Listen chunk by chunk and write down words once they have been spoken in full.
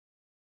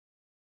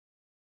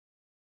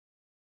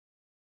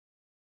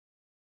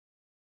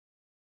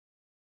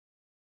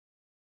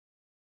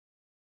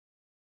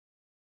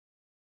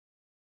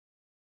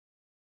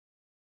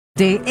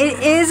day. It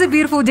is a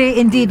beautiful day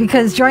indeed,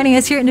 because joining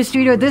us here in the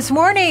studio this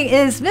morning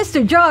is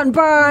Mr. John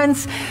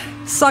Barnes,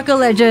 soccer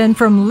legend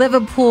from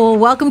Liverpool.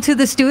 Welcome to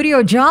the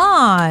studio,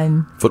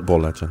 John. Football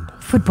legend.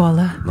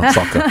 Footballer. Not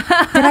soccer.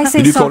 Did I say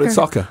Did you soccer? call it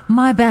soccer?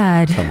 My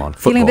bad. Come on,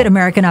 Feeling a bit football.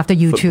 American after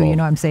you two, Football. you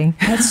know what I'm saying?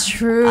 That's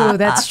true.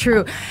 That's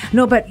true.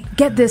 No, but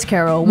get this,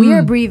 Carol. We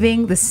are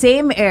breathing the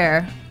same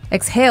air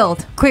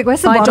exhaled. Quick,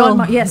 where's the by bottle?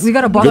 John Yes. We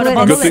got a bottle Good-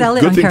 and good sell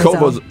it good on thing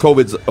Carousel.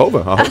 COVID's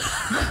over. I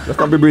hope. Let's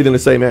not be breathing the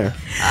same air.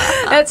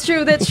 That's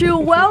true. That's true.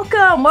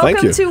 Welcome. Thank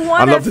Welcome you. to 1FM.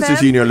 I love to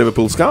see you in your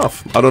Liverpool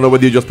scarf. I don't know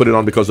whether you just put it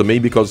on because of me,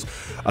 because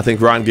I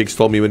think Ryan Giggs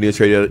told me when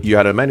you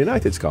had a Man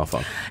United scarf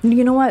on.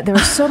 You know what? There are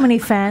so many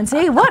fans.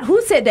 Hey, what? Who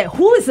said that?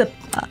 Who is the...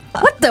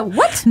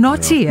 What?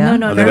 Naughty, yeah?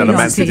 No, And they very got a Man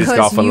naughty. City Because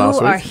scarf on you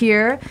last are week.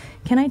 here.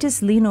 Can I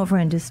just lean over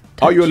and just...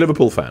 Are you a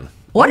Liverpool fan?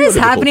 What Are you a is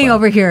Liverpool happening fan?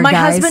 over here, My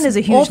guys? husband is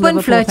a huge Open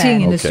Liverpool flirting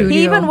fan. in the Okay. studio.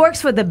 He even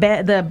works for the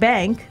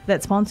bank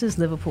that sponsors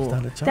Liverpool.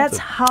 Standard Chartered. That's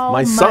how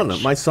my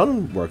much... my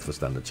son works for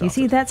Standard Chartered.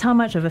 You see, that's how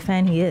much of a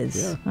fan he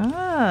is.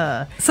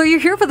 Yeah. So you're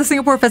here for the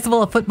Singapore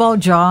Festival of Football,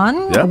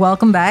 John. Yeah.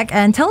 Welcome back.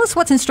 And tell us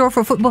what's in store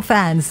for football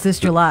fans this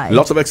July.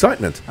 Lots of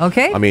excitement.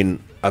 Okay. I mean,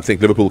 I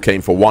think Liverpool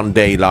came for one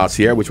day last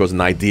year, which was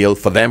an ideal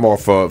for them, or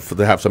for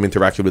to have some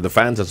interaction with the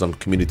fans and some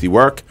community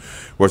work.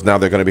 Whereas now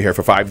they're going to be here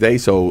for 5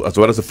 days. So as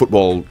well as the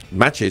football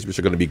matches, which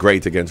are going to be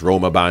great against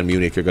Roma, Bayern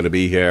Munich are going to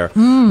be here,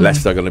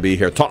 Leicester are going to be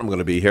here, Tottenham are going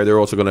to be here. They're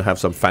also going to have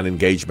some fan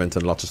engagement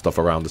and lots of stuff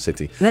around the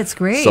city. That's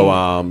great. So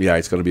yeah,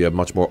 it's going to be a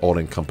much more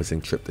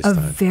all-encompassing trip this A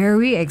time.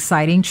 very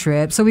exciting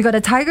trip. So we got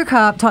a Tiger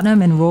Cup.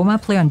 Tottenham and Roma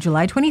play on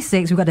July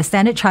 26th. We got a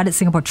Standard Chartered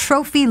Singapore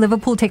Trophy.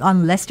 Liverpool take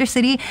on Leicester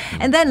City,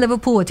 and then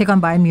Liverpool will take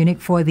on Bayern Munich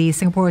for the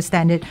Singapore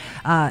Standard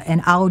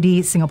and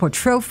Audi Singapore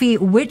Trophy.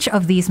 Which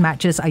of these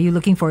matches are you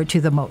looking forward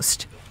to the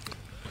most?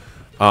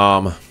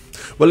 Well,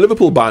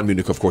 Liverpool, Bayern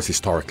Munich, of course,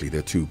 historically,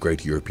 they're two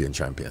great European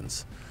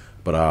champions.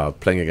 But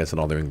playing against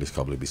another English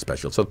club will be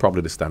special. So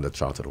probably the Standard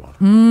Chartered one.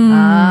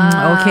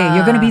 Okay,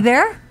 you're going to be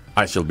there?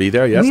 I shall be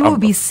there, yes. We will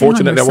be sitting on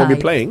fortunate your I won't be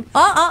side. playing.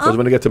 Because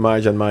when I get to my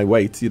age and my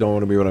weight, you don't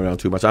want to be running around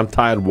too much. I'm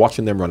tired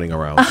watching them running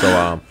around.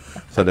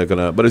 So they're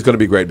gonna, but it's gonna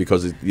be great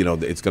because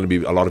it's gonna be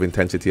a lot of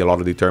intensity, a lot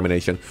of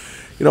determination.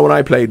 You know, when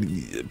I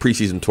played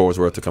pre-season tours,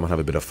 were to come and have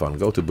a bit of fun,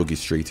 go to Boogie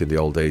Street in the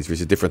old days, which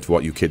is different to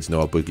what you kids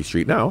know of Boogie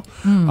Street now.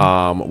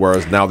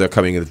 Whereas now they're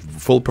coming in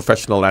full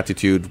professional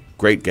attitude,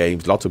 great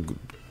games, lots of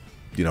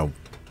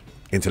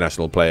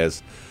international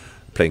players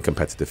playing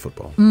competitive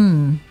football.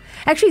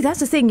 Actually, that's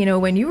the thing. You know,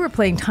 when you were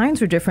playing,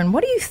 times were different.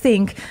 What do you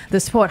think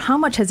the sport, how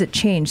much has it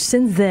changed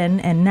since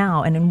then and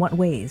now, and in what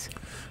ways?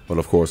 Well,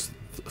 of course,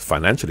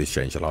 financially it's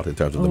changed a lot in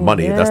terms of the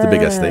money. That's the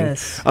biggest thing.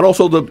 yes. And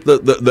also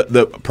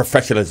the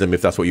professionalism,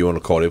 if that's what you want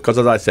to call it. Because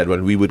as I said,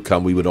 when we would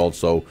come, we would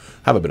also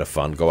have a bit of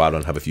fun, go out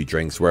and have a few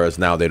drinks, whereas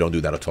now they don't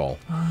do that at all.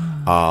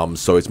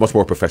 So it's much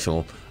more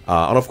professional.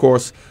 And of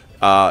course,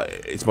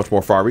 it's much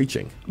more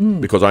far-reaching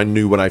because I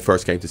knew when I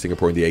first came to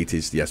Singapore in the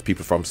 80s, yes,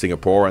 people from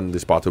Singapore and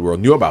this part of the world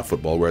knew about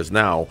football, whereas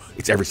now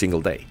it's every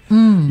single day.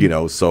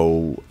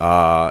 So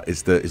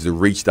it's the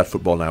reach that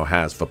football now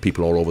has for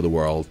people all over the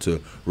world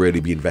to really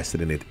be invested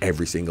in it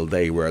every single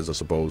day, whereas I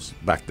suppose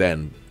back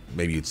then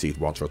maybe you'd see it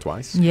once or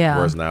twice. Yeah.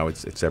 Whereas now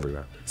it's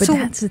everywhere. But So-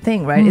 that's the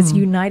thing, right? It's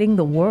uniting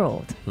the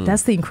world.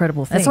 That's the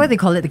incredible thing. That's why they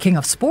call it the king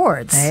of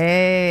sports.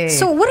 Hey.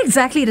 So what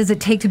exactly does it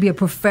take to be a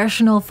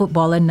professional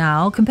footballer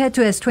now compared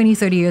to as 20,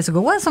 30 years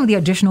ago? What are some of the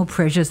additional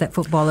pressures that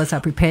footballers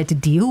are prepared to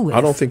deal with? I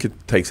don't think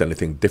it takes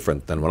anything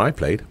different than when I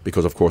played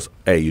because, of course,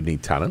 you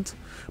need talent,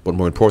 but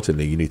more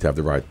importantly, you need to have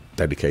the right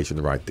dedication,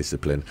 the right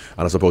discipline.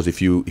 And I suppose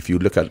if you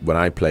look at when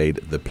I played,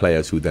 the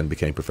players who then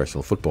became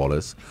professional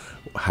footballers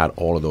had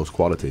all of those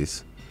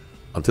qualities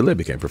until they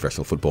became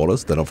professional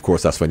footballers. Then, of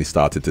course, that's when he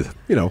started to,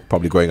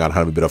 probably going out and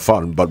having a bit of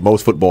fun. But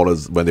most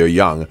footballers, when they're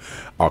young,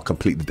 are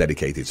completely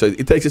dedicated. So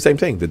it takes the same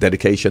thing, the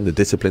dedication, the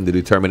discipline, the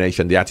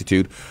determination, the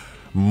attitude,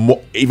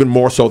 even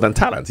more so than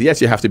talent.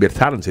 Yes, you have to be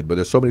talented, but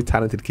there's so many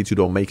talented kids who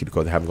don't make it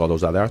because they haven't got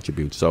those other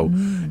attributes. So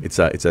it's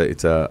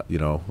a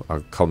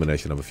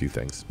culmination of a few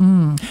things.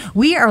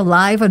 We are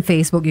live on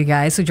Facebook, you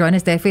guys. So join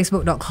us there,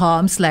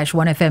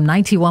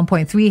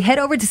 facebook.com/1FM91.3. Head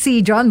over to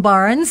see John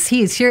Barnes.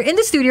 He is here in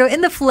the studio,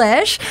 in the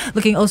flesh,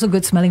 looking also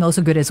good, smelling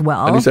also good as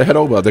well. And you say head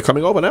over. They're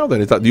coming over now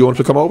then. Do you want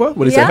to come over?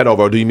 When you say Yeah. head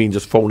over, or do you mean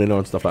just phone in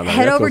or stuff like that?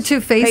 Head Yeah, over 'cause- to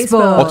Facebook.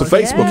 Facebook. Oh, to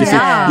Facebook. You see,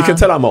 Yeah. you can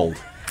tell I'm old.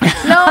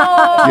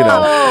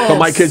 No. But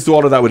my kids do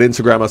all of that with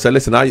Instagram. I said,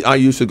 listen, I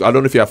used to. I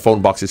don't know if you have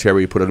phone boxes here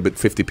where you put a bit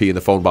 50p in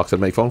the phone box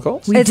and make phone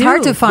calls. We It's do.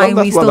 hard to find.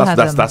 We still have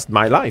them. That's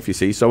my life, you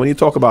see. So when you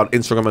talk about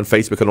Instagram and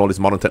Facebook and all this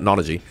modern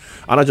technology,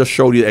 and I just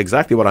showed you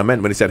exactly what I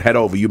meant when he said head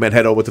over. You meant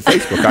head over to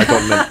Facebook. I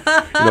thought it meant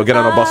get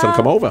on a bus and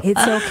come over.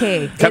 It's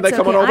okay. Can they It's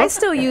come on okay. over? I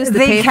still use the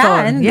They payphone.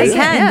 can. Yes, They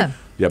can. Yeah.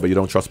 Yeah, but you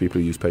don't trust people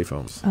who use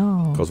payphones.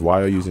 Oh. Because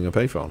why are you using a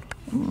payphone?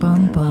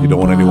 Bum, bum, You don't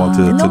want anyone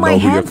to No, know my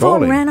who you're handphone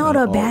calling. ran out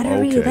of Oh,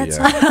 battery, okay, that's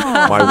yeah.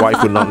 all. My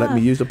wife would not let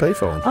me use the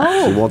payphone.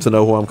 She wants to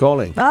know who I'm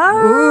calling.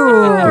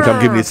 Oh. I think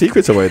I'm giving you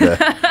secrets away there.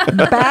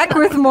 Back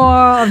with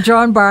more of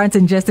John Barnes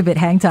in just a bit.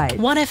 Hang tight.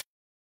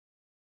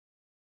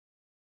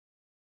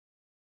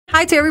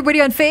 Hi to everybody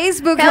on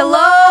Facebook.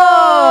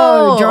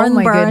 Hello. John Oh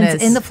my Barnes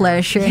goodness. in the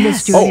flesh here in the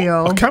Yes.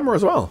 studio. Oh, a camera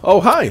as well. Oh,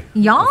 hi.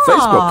 Yeah. On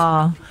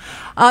Facebook.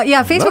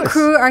 Facebook Nice.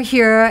 crew are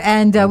here,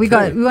 and we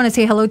Okay. want to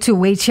say hello to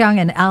Wei Chiang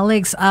and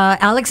Alex.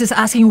 Alex is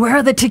asking, where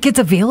are the tickets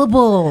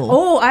available?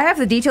 Oh, I have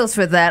the details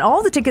for that.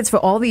 All the tickets for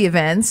all the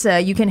events.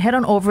 You can head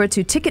on over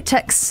to Ticket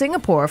Tech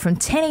Singapore from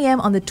 10 a.m.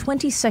 on the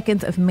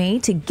 22nd of May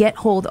to get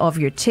hold of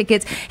your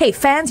tickets. Hey,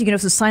 fans, you can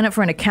also sign up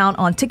for an account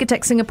on Ticket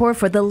Tech Singapore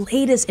for the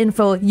latest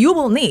info you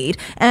will need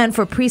and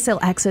for pre-sale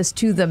access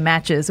to the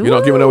matches. You're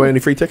not giving Woo! away any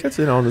free tickets,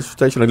 on the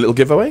station, a little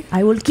giveaway?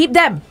 I will keep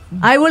them.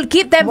 I will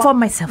keep them for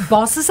myself.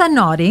 Bosses are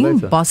nodding.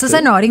 Later. Bosses Okay.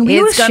 are nodding. We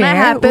It's will gonna share.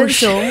 happen. We'll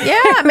So share.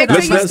 yeah, make sure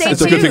you Listeners, stay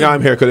it's a good thing tuned.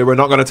 I'm here because we're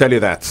not going to tell you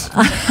that.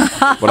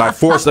 But I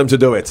forced them to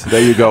do it.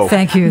 There you go.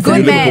 Thank you. You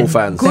Thank Good you. man.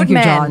 Liverpool fans. Good Thank you,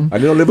 man. John. I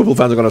know Liverpool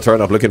fans are going to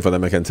turn up looking for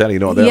them. I can tell. You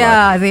know what they're like.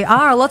 Yeah, they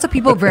are. Lots of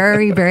people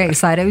very, very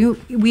excited.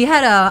 We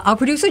had our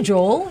producer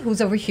Joel, who's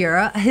over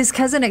here. His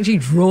cousin actually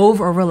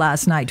drove over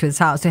last night to his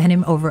house to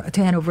hand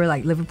over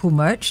like Liverpool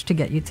merch to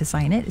get you to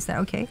sign it. Is that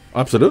okay?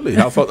 Absolutely.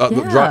 How far?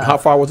 Yeah. How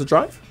far was the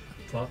drive?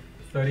 About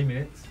 30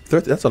 minutes.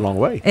 30. That's a long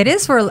way. It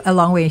is for a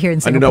long way here in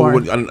And Singapore.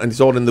 and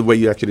it's all in the way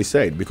you actually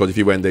say it. Because if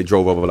you went, they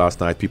drove over last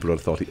night, people would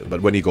have thought.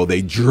 But when you go,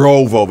 they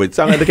drove over. It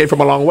sounds like they came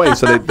from a long way,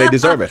 so they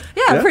deserve it.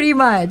 yeah, pretty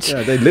much.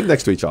 Yeah, they live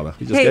next to each other.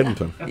 You just Hey, gave them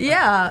to them.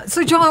 yeah.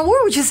 So, John,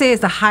 what would you say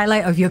is the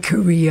highlight of your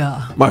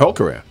career? My whole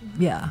career.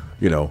 Yeah.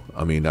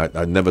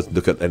 I never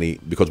look at any,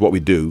 because what we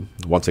do,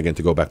 once again,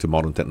 to go back to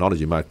modern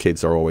technology, my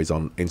kids are always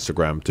on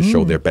Instagram to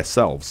show their best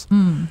selves.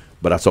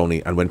 But that's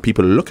only, and when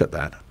people look at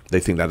that, they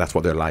think that that's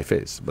what their life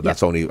is. But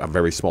that's only a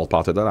very small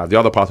part of their life. The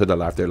other part of their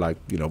life, they're like,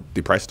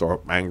 depressed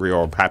or angry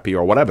or happy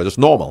or whatever, just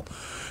normal.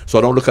 So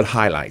I don't look at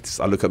highlights.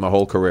 I look at my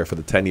whole career for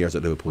the 10 years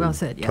at Liverpool. Well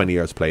said, yeah. 20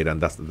 years played,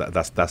 and that's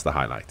the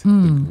highlight.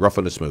 The rough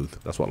and the smooth.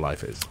 That's what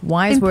life is.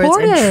 Wise words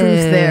and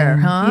truth there,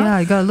 huh? Yeah,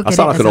 you gotta look I at it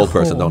sound like as an a old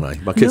person, whole. don't I?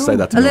 My kids say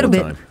that to a me all little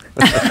the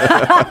bit.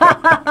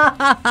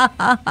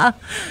 time.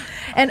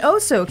 And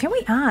also, can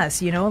we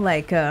ask,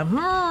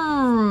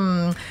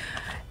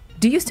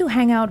 do you still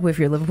hang out with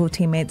your Liverpool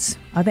teammates?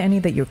 Are there any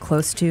that you're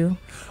close to?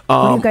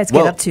 What do you guys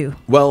get up to?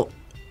 Well,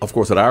 of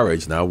course, at our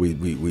age now, we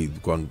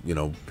go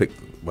and, pick.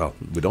 Well,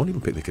 we don't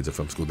even pick the kids up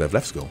from school; they've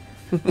left school.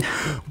 We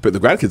pick the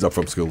grandkids up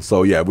from school,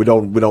 so yeah, we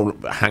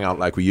don't hang out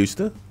like we used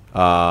to.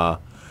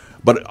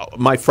 But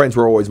my friends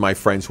were always my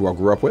friends who I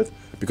grew up with,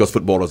 because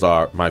footballers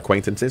are my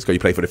acquaintances, because you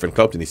play for different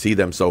clubs and you see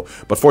them. So,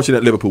 but fortunately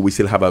at Liverpool, we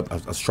still have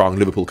a strong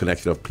Liverpool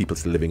connection of people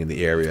still living in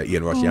the area,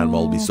 Ian Rush, Jan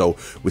Mulby. So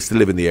we still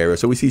live in the area.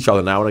 So we see each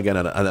other now and again,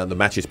 and the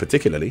matches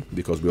particularly,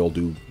 because we all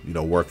do,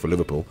 work for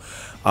Liverpool.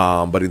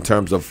 But in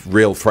terms of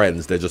real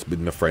friends, they've just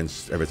been my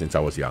friends ever since I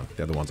was young.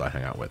 They're the ones I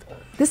hang out with.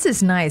 This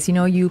is nice.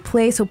 You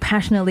play so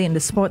passionately in the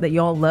sport that you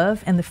all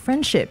love, and the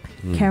friendship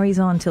carries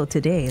on till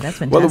today. That's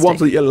fantastic. Well, the ones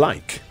that you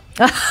like.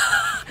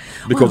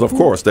 Because, of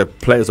course, they're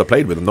players I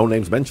played with, and no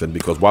names mentioned,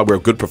 because while we're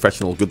good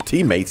professional, good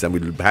teammates, and we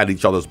had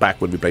each other's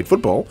back when we played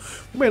football,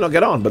 we may not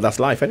get on, but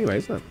that's life anyway,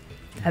 isn't it?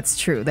 That's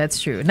true.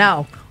 That's true.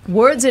 Now,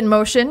 Words in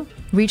Motion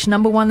reached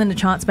 #1 in the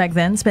charts back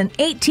then, spent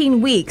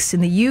 18 weeks in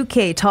the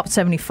UK top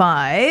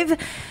 75.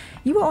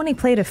 You were only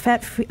paid a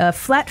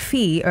flat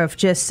fee of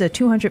just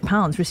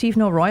 £200, received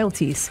no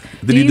royalties.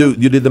 You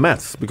did the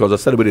maths, because I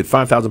said we did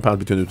 £5,000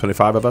 between the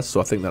 25 of us, so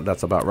I think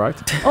that's about right.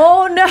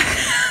 Oh, no.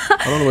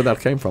 I don't know where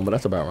that came from, but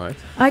that's about right.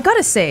 I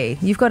gotta say,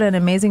 you've got an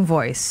amazing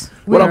voice.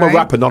 Well, I'm a right.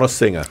 rapper, not a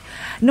singer.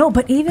 No,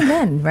 but even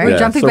then, right? We're Yeah,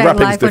 jumping so back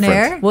rapping's live on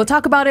different. air. We'll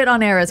talk about it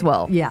on air as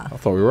well. Yeah. I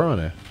thought we were on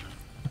there.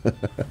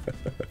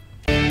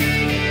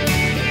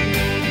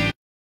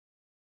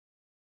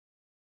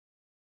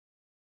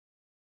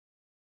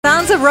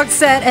 Sounds of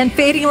Roxette and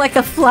Fading Like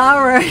a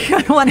Flower on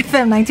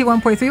 1FM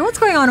 91.3. What's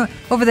going on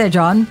over there,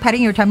 John?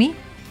 Patting your tummy?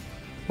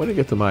 When you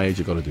get to my age,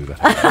 you got to do that.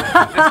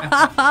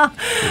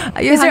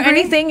 Are you Is there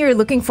hungry? anything you're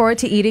looking forward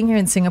to eating here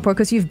in Singapore?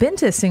 Because you've been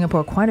to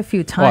Singapore quite a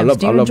few times.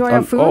 Do you enjoy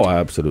our food? Oh,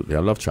 absolutely. I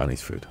love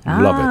Chinese food.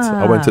 Love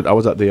it. I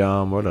was at the,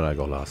 where did I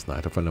go last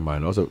night? A friend of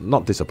mine. I was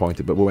not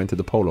disappointed, but we went to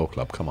the Polo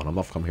Club. Come on, I'm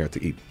not come here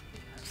to eat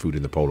food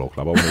in the Polo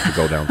Club. I wanted to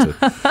go down to,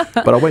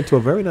 but I went to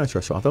a very nice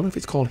restaurant. I don't know if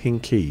it's called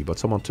Hinki, but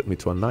someone took me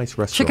to a nice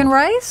restaurant. Chicken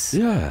rice?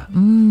 Yeah,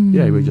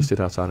 yeah. We just sit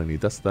outside and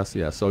eat. That's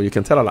yeah. So you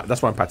can tell I like.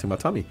 That's why I'm patting my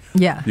tummy.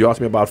 Yeah. You asked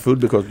me about food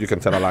because you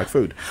can tell I like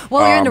food.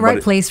 Well, you're in the but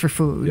right place for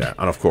food. Yeah,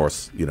 and of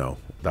course,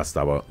 that's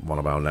one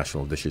of our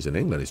national dishes in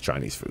England is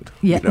Chinese food.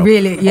 Yeah,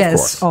 really,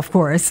 yes, Of of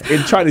course. course.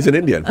 In Chinese and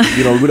Indian,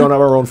 we don't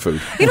have our own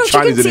food. Chicken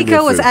Chinese and tikka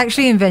Indian was food.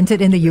 actually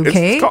invented in the UK.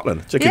 It's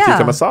Scotland. Chicken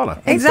tikka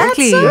masala.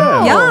 Exactly. Is that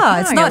so?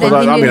 Yeah, it's not Yeah. an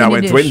Well, Indian I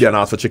went to dish. India and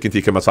asked for chicken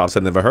tikka masala,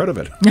 and never heard of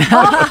it.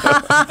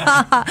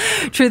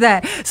 True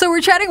that. So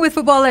we're chatting with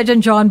football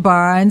legend John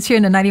Barnes here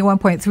in the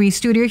 91.3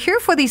 studio, here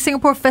for the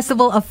Singapore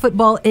Festival of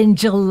Football in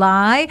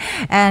July.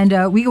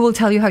 And we will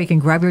tell you how you can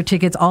grab your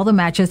tickets, all the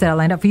matches that are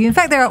lined up for you. In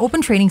fact, there are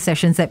open training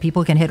sessions that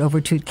people can head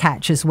over to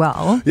catch as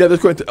well. Yeah,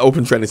 there's going to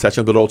open training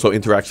sessions, but also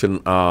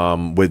interaction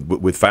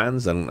with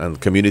fans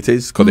and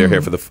communities, because they're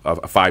here for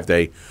a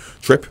 5-day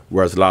trip,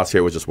 whereas last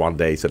year was just 1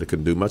 day, so they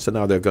couldn't do much. So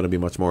now they're going to be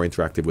much more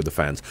interactive with the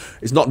fans.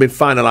 It's not been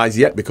finalized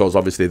yet, because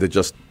obviously they're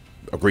just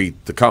agreed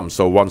to come.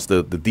 So once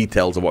the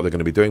details of what they're going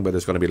to be doing, but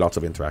there's going to be lots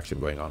of interaction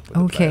going on. With the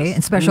Okay, players.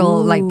 and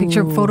special like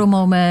picture photo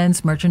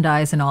moments,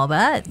 merchandise, and all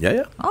that.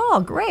 Yeah.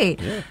 Oh, great.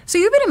 So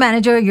you've been a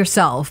manager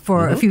yourself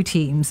for a few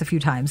teams, a few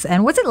times.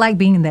 And what's it like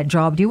being in that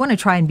job? Do you want to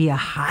try and be a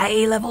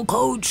high-level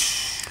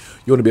coach?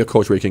 You want to be a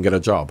coach where you can get a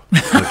job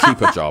and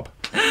keep a job.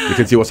 You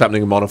can see what's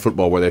happening in modern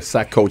football where they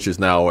sack coaches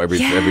now every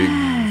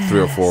 3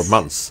 or 4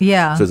 months.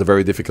 Yeah. So it's a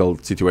very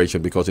difficult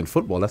situation because in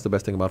football, that's the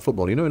best thing about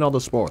football. You know, in other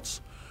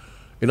sports,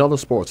 a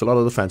lot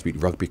of the fans beat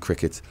rugby,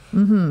 cricket.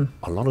 A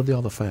lot of the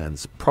other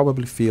fans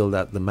probably feel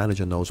that the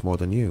manager knows more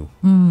than you.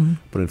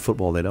 But in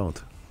football, they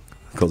don't.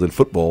 Because in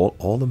football,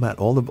 all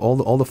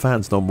the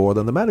fans know more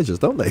than the managers,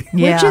 don't they?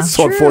 Yeah. Which is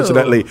So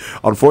true.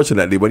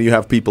 unfortunately, when you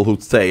have people who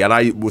say, and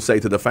I would say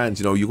to the fans,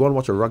 you know, you go and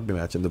watch a rugby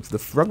match, and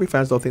the rugby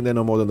fans don't think they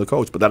know more than the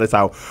coach, but that is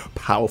how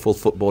powerful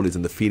football is,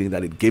 and the feeling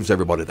that it gives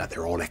everybody that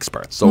they're all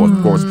experts. So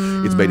of course,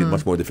 it's made it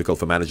much more difficult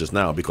for managers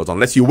now because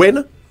unless you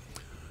win,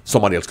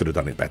 somebody else could have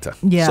done it better.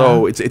 Yeah.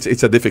 So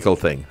it's a difficult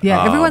thing.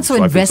 Yeah, everyone's so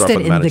I feel sorry invested for the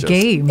in the managers.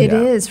 game. It Yeah.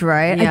 is,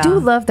 right? I Yeah. do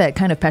love that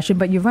kind of passion,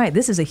 but you're right.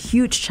 This is a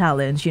huge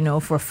challenge, you know,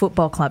 for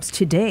football clubs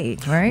today,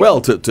 right?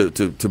 Well,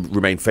 to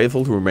remain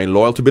faithful, to remain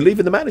loyal, to believe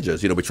in the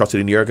managers. You know, we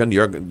trusted in Jurgen.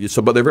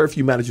 But there are very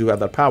few managers who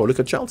have that power. Look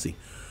at Chelsea.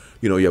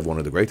 You know, you have one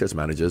of the greatest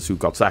managers who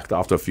got sacked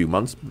after a few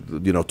months.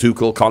 You know,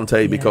 Tuchel,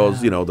 Conte,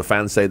 because, you know, the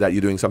fans say that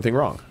you're doing something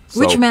wrong.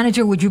 Which So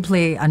manager would you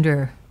play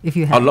under if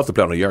you had? I'd love to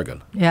play under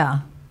Jurgen.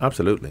 Yeah.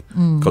 Absolutely.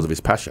 Because of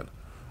his passion.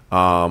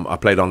 I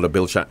played under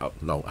Bill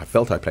Shankly. I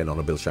felt I played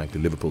under Bill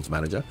Shankly, Liverpool's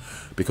manager,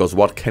 because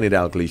what Kenny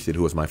Dalglish did,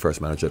 who was my first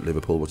manager at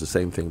Liverpool, was the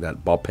same thing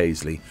that Bob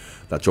Paisley,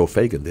 that Joe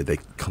Fagan did. They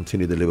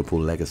continued the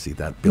Liverpool legacy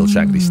that Bill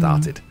Shankly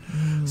started.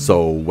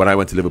 So when I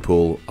went to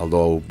Liverpool,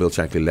 although Bill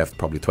Shankly left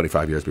probably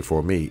 25 years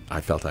before me,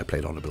 I felt I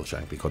played under Bill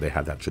Shankly because they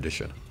had that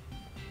tradition.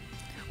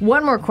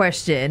 One more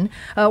question.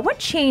 What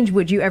change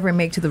would you ever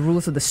make to the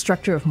rules of the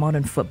structure of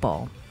modern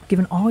football,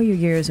 given all your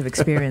years of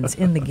experience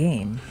in the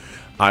game?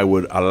 I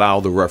would allow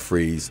the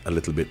referees a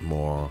little bit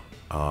more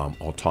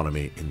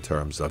autonomy in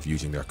terms of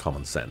using their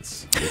common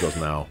sense. Because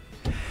now,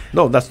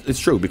 it's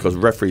true, because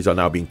referees are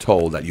now being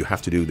told that you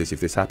have to do this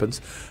if this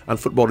happens. And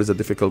football is a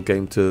difficult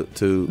game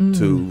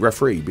to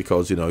referee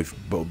because, you know, if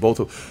both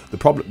of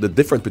the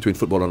difference between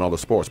football and other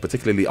sports,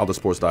 particularly other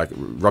sports like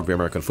rugby,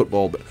 American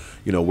football, but,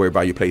 you know,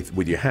 whereby you play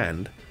with your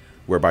hand,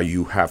 whereby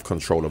you have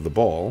control of the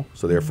ball.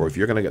 So therefore, if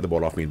you're going to get the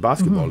ball off me in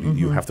basketball,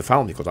 you have to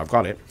foul me because I've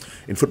got it.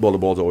 In football, the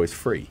ball's always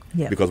free.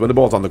 Yeah. Because when the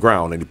ball's on the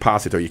ground and you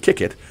pass it or you kick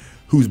it,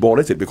 whose ball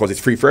is it? Because it's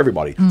free for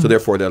everybody. So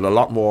therefore, there's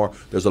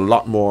a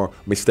lot more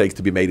mistakes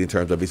to be made in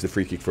terms of, is the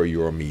free kick for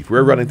you or me? If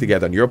we're running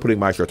together and you're putting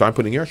my shirt, I'm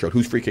putting your shirt,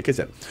 whose free kick is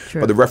it?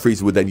 True. But the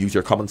referees would then use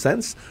their common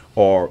sense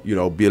or, you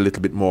know, be a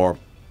little bit more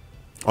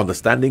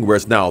understanding,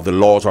 whereas now the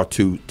laws are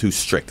too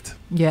strict.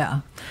 Yeah.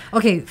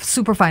 Okay,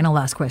 super final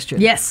last question.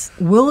 Yes.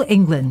 Will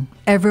England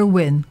ever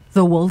win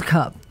the World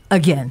Cup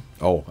again?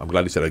 Oh, I'm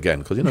glad you said again,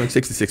 because, you know, in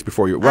 66,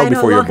 before you were I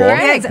know, born, well,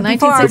 correct. Yeah,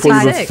 Before our before you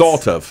were 1966.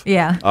 thought of.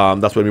 Yeah.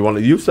 That's when we won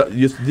it.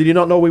 Did you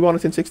not know we won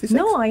it in 66?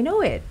 No, I know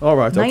it. All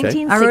right, okay.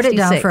 1966. I wrote it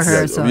down for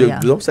her. So,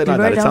 yeah. Don't say it like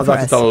Write that. it It down sounds for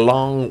like it's a us.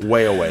 long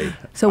way away.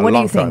 So A what do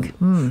long you think?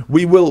 time.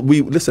 We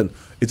listen,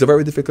 it's a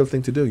very difficult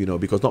thing to do, you know,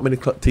 because not many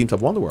teams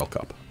have won the World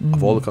Cup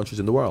of all the countries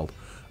in the world.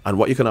 And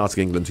what you can ask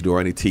England to do, or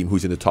any team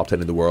who's in the top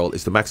 10 in the world,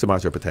 is to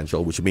maximise their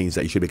potential, which means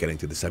that you should be getting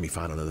to the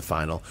semi-final and the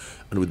final.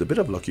 And with a bit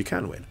of luck, you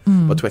can win.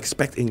 But to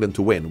expect England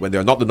to win when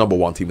they're not the number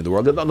 1 team in the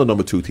world, they're not the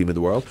number 2 team in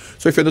the world.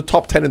 So if you're in the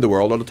top 10 in the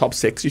world or the top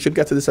 6, you should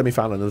get to the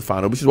semi-final and the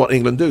final, which is what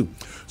England do.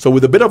 So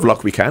with a bit of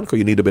luck, we can, because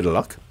you need a bit of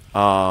luck.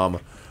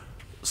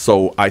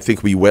 So I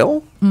think we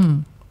will.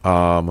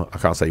 I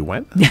can't say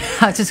when.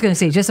 I was just going to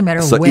say, just a matter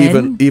of So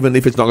when. even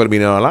if it's not going to be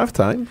in our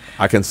lifetime,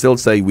 I can still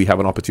say we have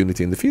an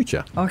opportunity in the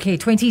future. Okay,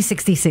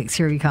 2066,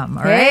 here we come.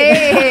 All right.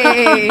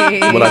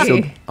 Hey! Will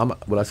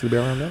I still be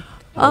around there?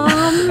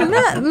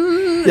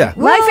 Yeah. Life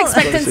Well,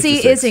 expectancy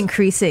 66. is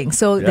increasing,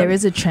 so Yeah. there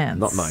is a chance.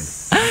 Not mine.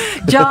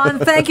 John,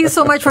 thank you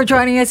so much for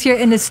joining us here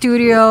in the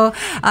studio,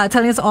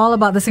 telling us all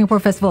about the Singapore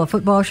Festival of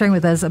Football, sharing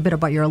with us a bit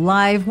about your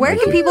life. Where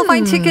can people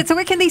find tickets and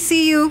where can they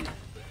see you?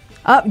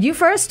 You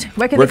first.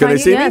 Where can Where they can find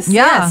they see you? me? Yes.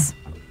 Yeah. Yes.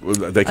 Well,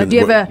 they can, do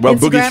you have a Boogie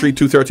Instagram? Street,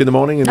 2:30 in the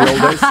morning in the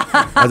old days.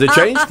 Has it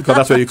changed? Because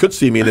that's where you could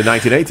see me in the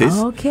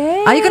 1980s.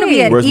 Okay. Are you going to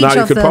be at Whereas each now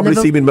you of could the probably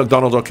Liverpool- see me in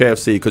McDonald's or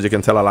KFC, because you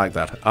can tell I like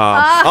that.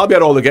 I'll be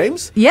at all the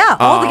games. Yeah,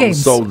 all the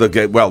games. So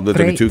there's only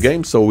Great. 2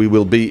 games, so we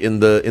will be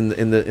in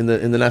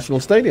the National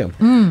Stadium.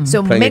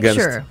 So playing make against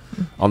sure.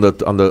 on the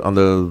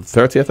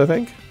 30th, I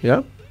think.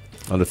 Yeah,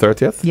 on the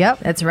 30th. Yep.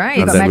 That's right.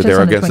 And got then we're matches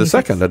there on the against the 26th.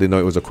 second. I didn't know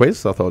it was a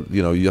quiz. I thought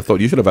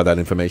you should have had that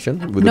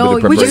information. With No, a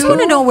bit of we We just preparation.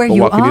 want to know where But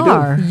you what can you do?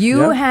 are. You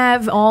Yeah.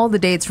 have all the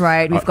dates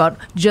right. We've got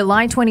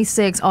July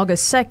 26th,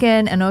 August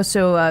 2nd, and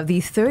also the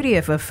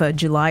 30th of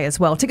July as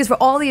well. Tickets for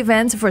all the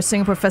events for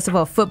Singapore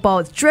Festival of Football.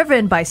 It's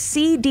driven by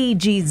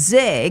CDG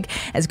Zig.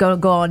 It's going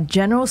to go on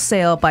general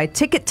sale by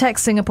Ticket Tech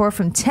Singapore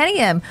from 10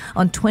 a.m.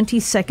 on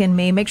 22nd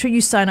May. Make sure you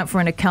sign up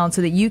for an account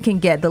so that you can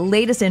get the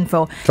latest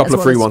info. Couple as of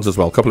well free as- ones as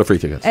well. Couple of free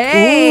tickets.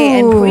 Hey,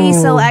 and Ooh. pre-sale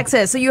ESL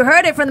access. So you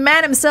heard it from the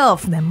man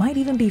himself. There might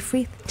even be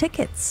free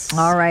tickets.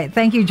 All right.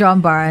 Thank you,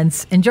 John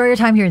Barnes. Enjoy your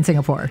time here in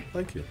Singapore.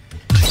 Thank you.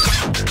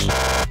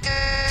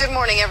 Good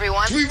morning,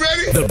 everyone. We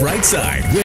ready? The Bright Side.